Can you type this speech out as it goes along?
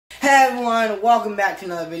Hey everyone, welcome back to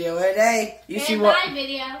another video. Today, you see what? My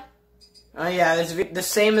video. Oh yeah, the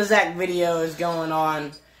same exact video is going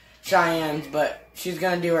on Cheyenne's, but she's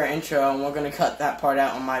gonna do her intro, and we're gonna cut that part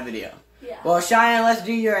out on my video. Yeah. Well, Cheyenne, let's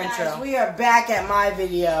do your intro. We are back at my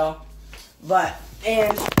video,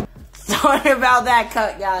 and sorry about that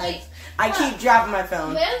cut, guys. Wait, I keep dropping my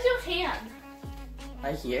phone. Where's your hand?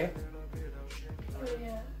 Right here. Oh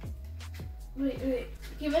yeah. Wait.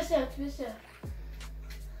 Give us a.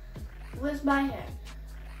 Where's my hand?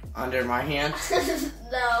 Under my hand.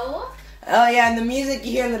 No. Oh yeah, and the music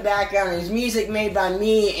you hear in the background is music made by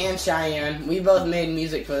me and Cheyenne. We both made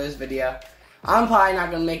music for this video. I'm probably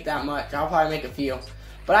not gonna make that much. I'll probably make a few.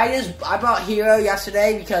 But I bought Hero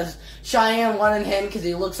yesterday because Cheyenne wanted him because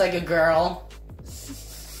he looks like a girl.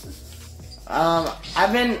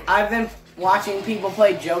 I've been watching people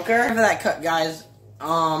play Joker. For that cut, guys.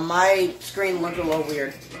 My screen looked a little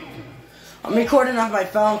weird. I'm recording off my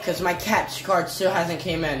phone because my capture card still hasn't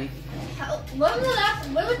came in.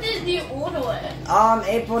 When did you order it?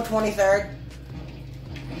 April 23rd.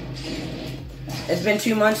 It's been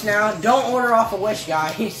 2 months now. Don't order off a Wish,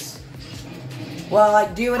 guys. Well,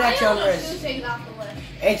 like, do it at your own risk.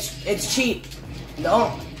 It's cheap.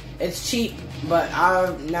 It's cheap, but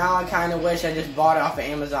now I kind of wish I just bought it off of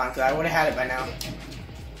Amazon because I would have had it by now.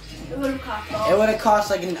 It would have cost. It would have cost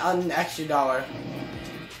like an extra $1.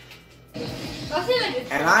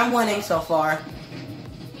 And I'm winning so far.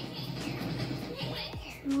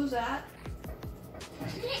 Who was that?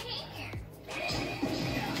 Who's right here?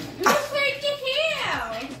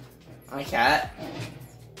 My cat.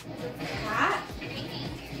 Cat?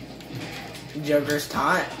 Joker's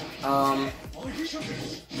taunt.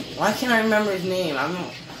 Why can't I remember his name?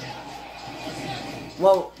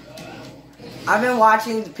 Well, I've been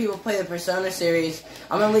watching people play the Persona series.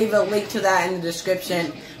 I'm gonna leave a link to that in the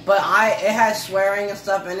description. But it has swearing and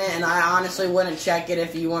stuff in it, and I honestly wouldn't check it out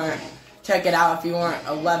if you weren't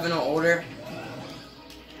 11 or older.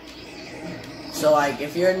 So like, but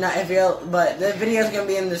the video's gonna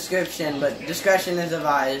be in the description, but discretion is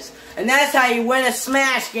advised. And that's how you win a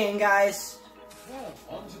Smash game, guys. Well,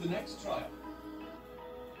 on to the next trial.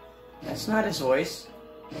 That's not his voice.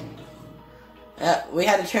 We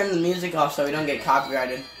had to turn the music off so we don't get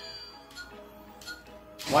copyrighted.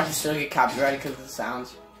 Watch it still get copyrighted because of the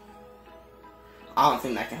sounds. I don't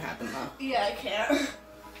think that can happen though. Yeah, I can't.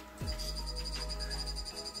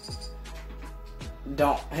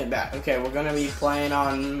 Don't hit back. Okay, we're gonna be playing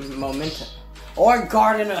on Momentum or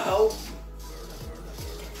Garden of Hope.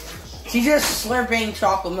 She's just slurping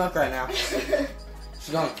chocolate milk right now. She's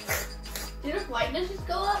going. Did her brightness just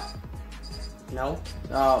go up? No.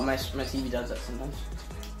 Oh, my TV does that sometimes.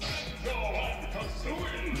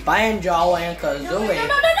 Banjo and Kazooie.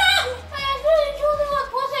 No!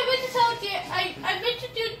 I meant to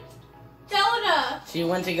do Zelda. She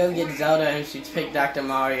went to go get Zelda and she picked Dr.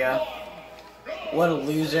 Mario. What a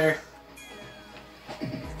loser.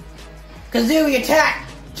 Kazooie attack!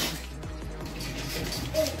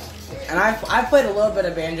 And I played a little bit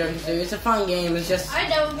of Banjo and Kazooie. It's a fun game. It's just I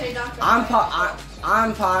never played Dr. Mario.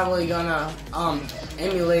 I'm probably gonna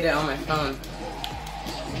emulate it on my phone.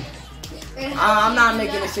 I'm not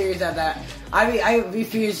making a series of that. I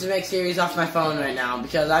refuse to make series off my phone right now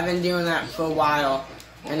because I've been doing that for a while,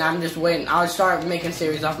 and I'm just waiting. I'll start making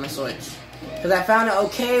series off my Switch because I found an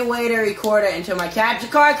okay way to record it until my capture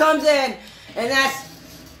card comes in, and that's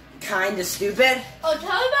kind of stupid. Oh,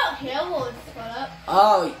 tell me about Harold.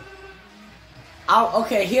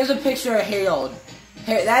 Okay. Here's a picture of Harold.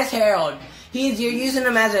 That's Harold. You're using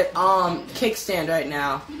him as a kickstand right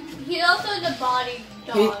now. He's also the body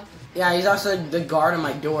dog. Yeah, he's also the guard on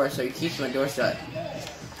my door, so he keeps my door shut.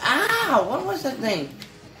 Ow! What was that thing?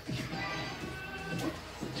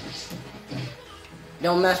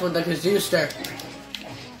 Don't mess with the Kazooster.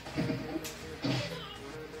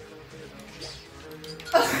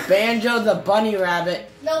 Banjo the bunny rabbit.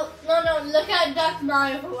 No. Look at Dr.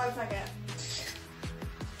 Mario for 1 second.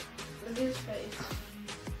 Look at his face.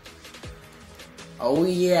 Oh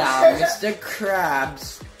yeah, Mr.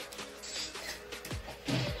 Krabs.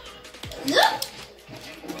 Look!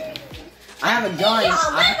 I have a gun.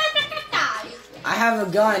 I have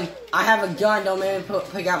a gun. I have a gun. Don't make me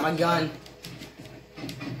pick out my gun.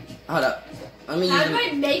 Hold up. Let me. How do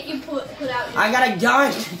I make you put out your I got a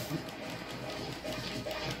gun.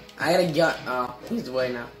 I got a gun. Oh, he's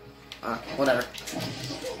away now. Whatever.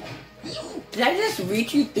 Did I just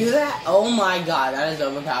reach you through that? Oh my god, that is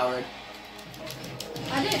overpowered.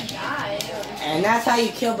 I didn't die. And that's how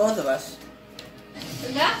you kill both of us.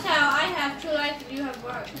 And that's how I have 2 lives and you have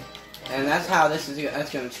 1. And that's how that's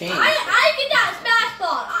gonna change. I get that smash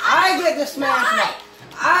ball. I get the smash ball.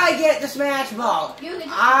 I get the smash ball.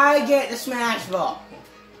 I get the smash ball.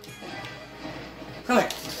 Come here.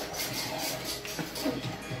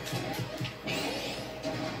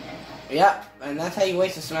 Yep, and that's how you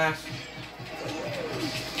waste a smash.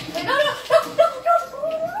 No.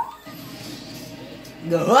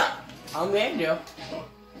 The hut. I'm getting you.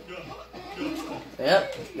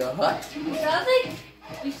 Yep, the hut.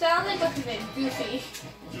 You sound like what's his name? Goofy.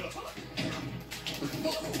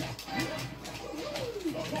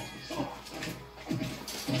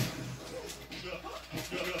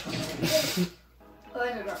 Oh,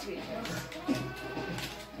 I did not read it.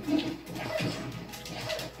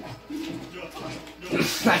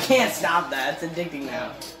 I can't stop that. It's addicting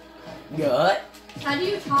now. Good. How do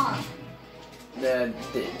you talk? The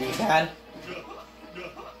D-pad.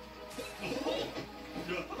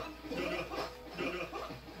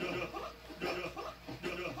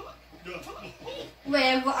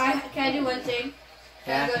 Wait, can I do one thing?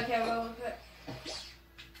 Yeah. Can I go to camera real quick?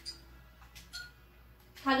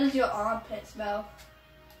 How does your armpit smell?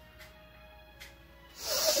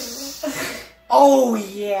 Oh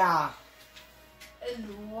yeah.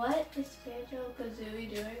 And what is Banjo-Kazooie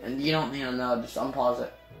doing? And you don't need to know. Just unpause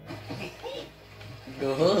it.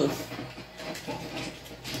 Good.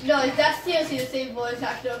 No, that's seriously the same voice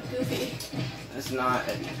actor of Goofy. It's not.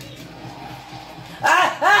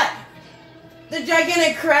 Ah! The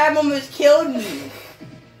gigantic crab almost killed me.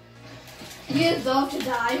 You deserve to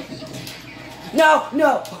die.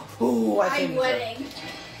 No. Ooh, I'm winning.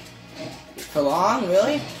 For long,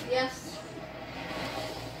 really? Yes.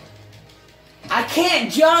 I can't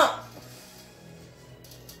jump.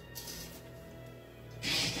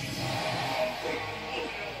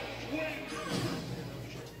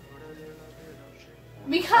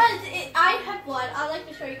 Because I have one, I'd like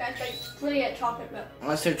to show you guys by splitting it chocolate milk.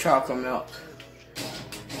 Let's do chocolate milk.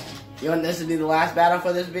 You want this to be the last battle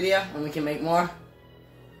for this video, and we can make more?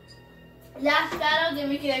 Last battle, then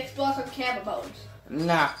we can explore some camera modes.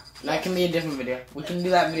 Nah, that can be a different video. We can do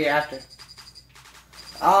that video after.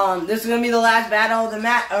 This is gonna be the last battle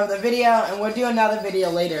of the video, and we'll do another video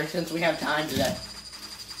later since we have time today.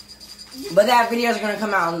 But that video is gonna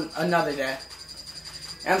come out another day.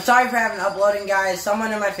 And I'm sorry for having uploading, guys.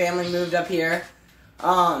 Someone in my family moved up here,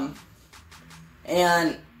 and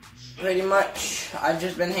pretty much I've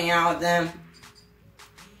just been hanging out with them.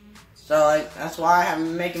 So that's why I haven't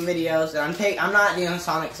been making videos. And I'm not doing a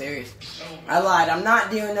Sonic series. I lied. I'm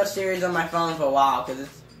not doing no series on my phone for a while because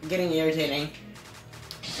it's getting irritating.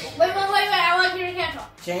 Wait, I want you to cancel.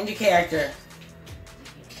 Change your character.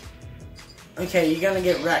 Okay, you're gonna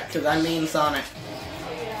get wrecked because I mean Sonic.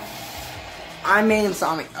 I mean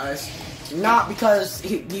Sonic, guys. Not because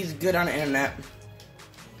he's good on the internet.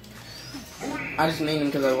 I just mean him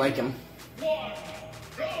because I like him.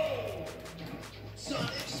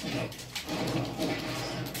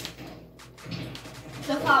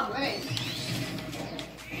 The pop right.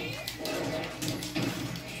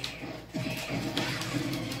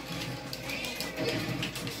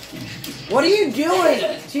 What are you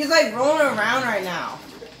doing? She's like rolling around right now.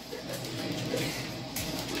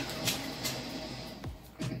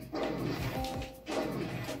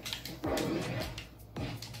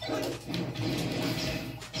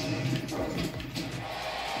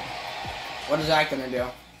 What is that gonna do?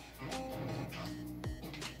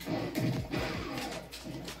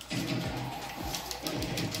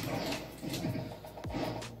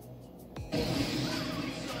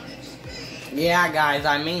 Yeah, guys,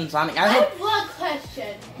 I mean Sonic. I have one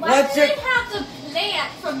question. Why do they have the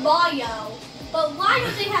plant for Mario, but why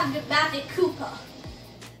don't they have the Magic Koopa?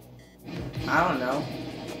 I don't know.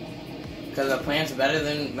 Because the plant's better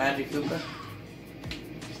than Magic Koopa?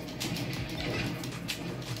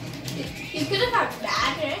 You could have had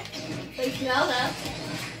magic, but you know that.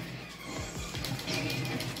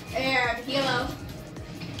 And Hero.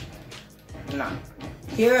 No.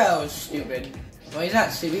 Hero is stupid. Well, he's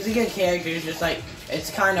not stupid. He's a good character. It's just like, it's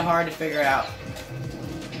kind of hard to figure out.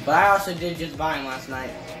 But I also did just buy him last night.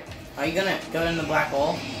 Are you gonna go in the black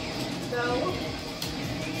hole? No.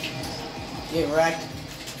 Get wrecked.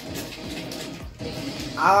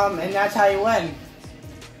 And that's how you win.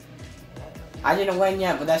 I didn't win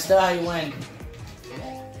yet, but that's still how you win.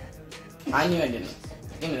 I knew I didn't.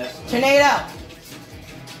 Give me this. Tornado!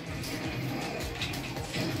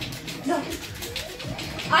 No.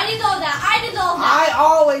 I didn't know that. I didn't know that. I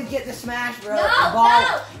always get the smash, bro. No, the ball.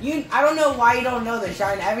 no. I don't know why you don't know this,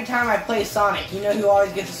 Shine. Every time I play Sonic, you know who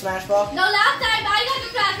always gets the smash ball? No, last time I got the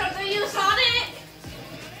smash ball for you, Sonic.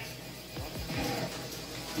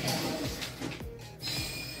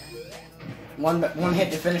 One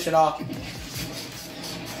hit to finish it off.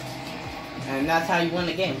 And that's how you win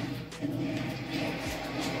the game.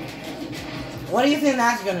 What do you think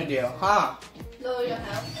that's gonna do, huh? Lower your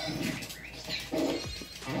health.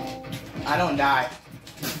 I don't die.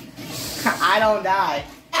 I don't die.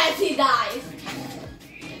 And he dies.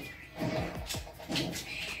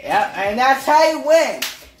 Yep, and that's how you win.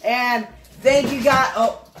 And thank you guys.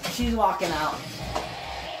 Oh, she's walking out.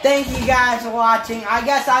 Thank you guys for watching. I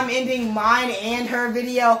guess I'm ending mine and her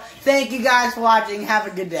video. Thank you guys for watching. Have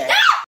a good day.